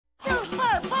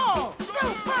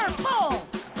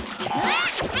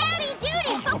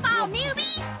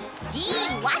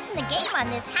on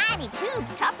this tiny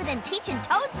tube's tougher than teaching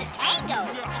toads to tango.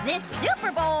 This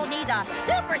Super Bowl needs a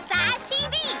super-sized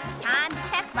TV. Time to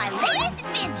test my latest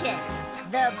invention,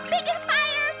 the Biggest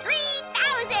Fire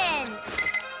 3000.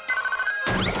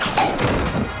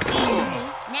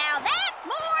 Now that's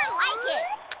more like it.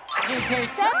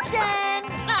 Interception!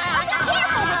 Be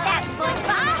careful with that,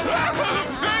 SpongeBob.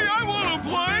 Hey, I want to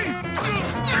play!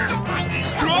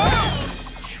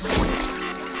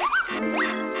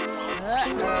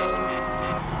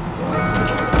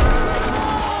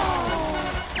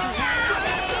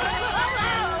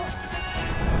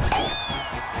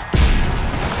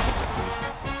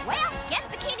 Well, guess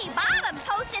Bikini Bottom's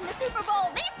hosting the Super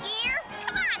Bowl this year.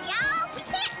 Come on, y'all. We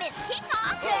can't miss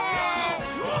kickoff.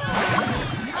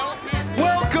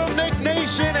 Welcome, Nick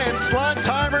Nation and slot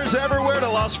timers everywhere to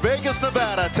Las Vegas,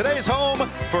 Nevada. Today's home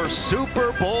for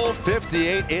Super Bowl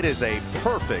 58. It is a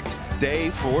perfect day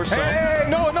for some. Hey,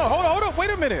 no, hold on, wait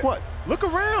a minute. What? Look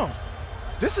around.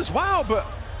 This is wild, but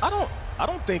I don't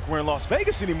think we're in Las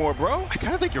Vegas anymore, bro. I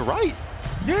kind of think you're right.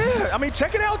 Yeah, I mean,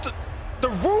 check it out. The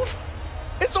roof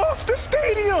is off the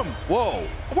stadium. Whoa.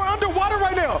 We're underwater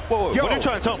right now. Whoa, Yo, what are you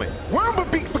trying to tell me? We're in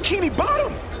Bikini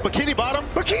Bottom. Bikini Bottom?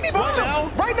 Bikini Bottom. Right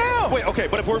now? Right now. Wait, okay,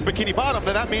 but if we're in Bikini Bottom,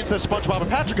 then that means that SpongeBob and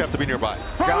Patrick have to be nearby.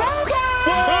 Hello, guys!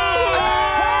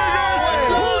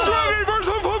 Who's ready for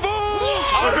some football?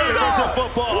 I'm ready for some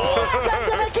football. Welcome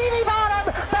to Bikini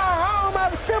Bottom, the home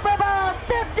of Super Bowl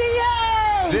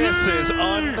 58! This is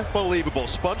unbelievable.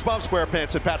 SpongeBob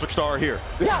SquarePants and Patrick Star are here.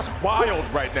 This is wild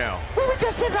right now. We were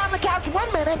just sitting on the couch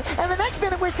 1 minute, and the next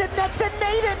minute we're sitting next to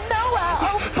Nate and Noah.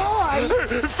 Oh, boy!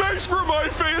 Thanks for my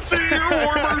fancy ear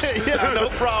warmers. Yeah, no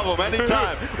problem.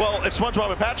 Anytime. Well, if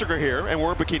SpongeBob and Patrick are here and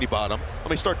we're Bikini Bottom, let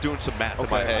me start doing some math in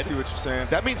my head. I see what you're saying.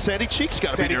 That means Sandy Cheek's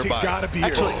got to be nearby. Sandy Cheek's got to be here.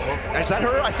 Actually, is that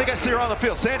her? I think I see her on the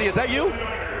field. Sandy, is that you?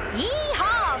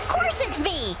 Yeehaw, of course it's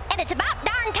me. And it's about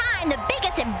darn time the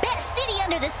biggest and best city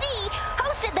under the sea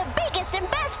hosted the biggest and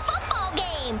best football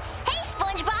game. Hey,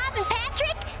 SpongeBob and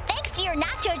Patrick, thanks to your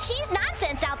nacho cheese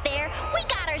nonsense out there, we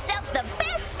got ourselves the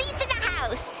best seats in the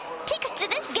house. Tickets to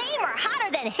this game are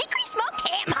hotter than hickory smoked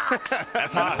ham hocks.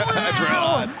 That's hot. Wow. That's real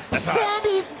hot. That's hot.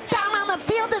 Sandy's down on the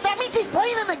field. Does that mean she's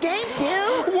playing in the game,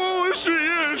 too? Well, if she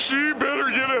is, she better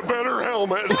get a better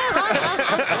helmet.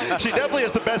 She definitely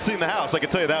has the best seat in the house, I can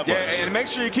tell you that much. Yeah, and make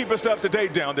sure you keep us up to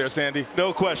date down there, Sandy.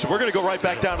 No question. We're going to go right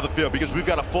back down to the field because we've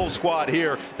got a full squad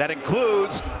here that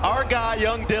includes our guy,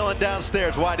 young Dylan,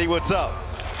 downstairs. Whitey, what's up?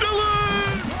 Dylan!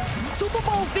 Super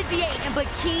Bowl 58 in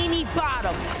Bikini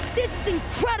Bottom. This is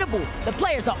incredible. The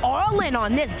players are all in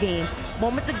on this game.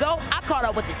 Moments ago, I caught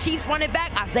up with the Chiefs running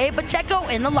back, Isaiah Pacheco,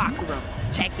 in the locker room.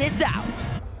 Check this out.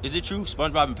 Is it true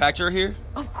SpongeBob and Patrick are here?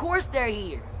 Of course they're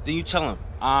here. Then you tell him,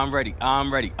 I'm ready,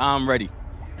 I'm ready, I'm ready.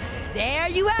 There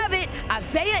you have it.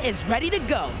 Isaiah is ready to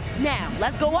go. Now,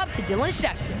 let's go up to Dylan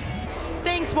Schechter.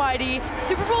 Thanks, Whitey.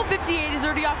 Super Bowl 58 is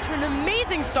already off to an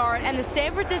amazing start, and the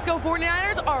San Francisco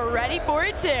 49ers are ready for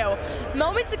it, too.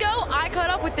 Moments ago, I caught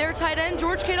up with their tight end,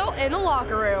 George Kittle, in the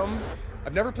locker room.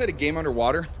 I've never played a game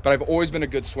underwater, but I've always been a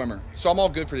good swimmer, so I'm all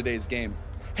good for today's game.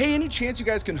 Hey, any chance you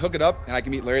guys can hook it up and I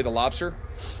can meet Larry the Lobster?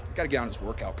 Gotta get on his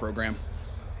workout program.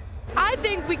 I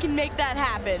think we can make that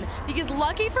happen, because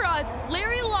lucky for us,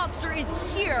 Larry the Lobster is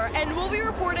here, and we'll be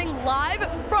reporting live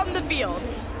from the field.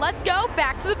 Let's go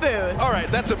back to the booth. All right,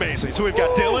 that's amazing. So we've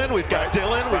got Dylan, we've got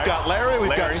Larry,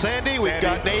 we've got Sandy, we've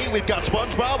got Nate, we've got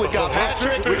SpongeBob, we've got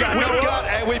Patrick, we've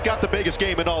got the biggest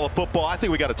game in all of football. I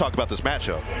think we got to talk about this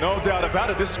matchup. No doubt about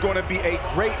it. This is going to be a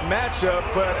great matchup,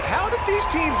 but how did these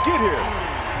teams get here?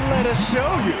 Let us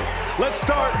show you. Let's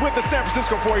start with the San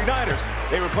Francisco 49ers.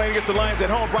 They were playing against the Lions at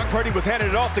home. Brock Purdy was handing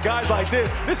it off to guys like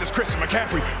this. This is Christian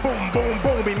McCaffrey. Boom, boom,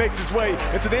 boom. He makes his way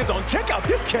into the end zone. Check out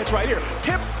this catch right here.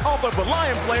 Tipped off of a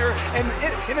Lion player, and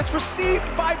it's received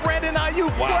by Brandon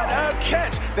Ayuk. Wow. What a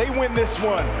catch. They win this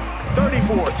one,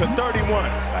 34-31.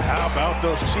 How about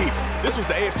those Chiefs? This was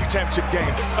the AFC Championship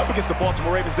game up against the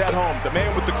Baltimore Ravens at home. The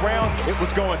man with the crown, it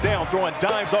was going down, throwing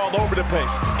dimes all over the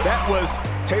place. That was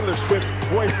Taylor Swift's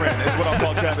boyfriend, is what I'll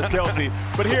call Travis Kelce.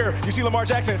 But here, you see Lamar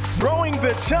Jackson throwing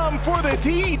the chum for the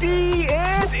TD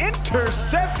and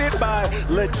intercepted by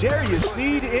L'Jarius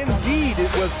Sneed. Indeed,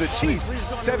 it was the Chiefs,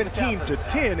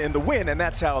 17-10 in the win, and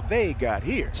that's how they got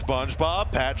here.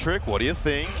 SpongeBob, Patrick, what do you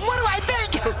think? What do I think?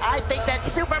 I think that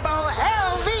Super Bowl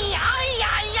LVIII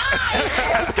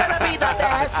is gonna be the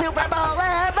best Super Bowl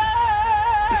ever!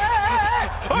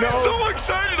 I'm so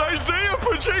excited! Isaiah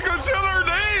Pacheco said our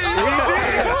name! He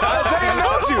did! Isaiah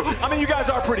knows you! I mean, you guys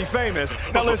are pretty famous.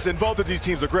 Now listen, both of these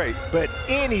teams are great, but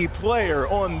any player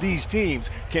on these teams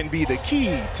can be the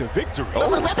key to victory.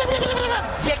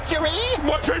 Victory?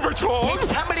 My favorite song! Did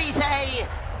somebody say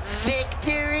victory?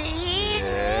 victory.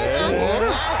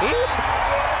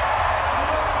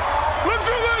 Let's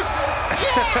do this!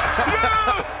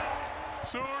 Yeah!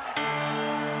 Sorry.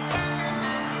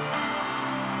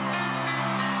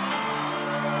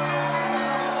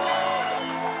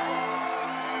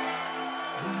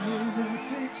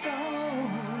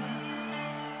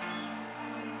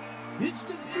 It's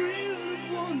the thrill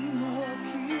of one more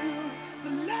kill, the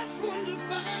last one to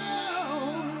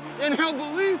fall. Inhale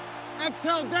belief,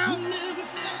 exhale doubt.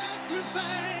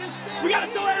 We gotta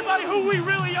show everybody who we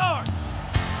really are.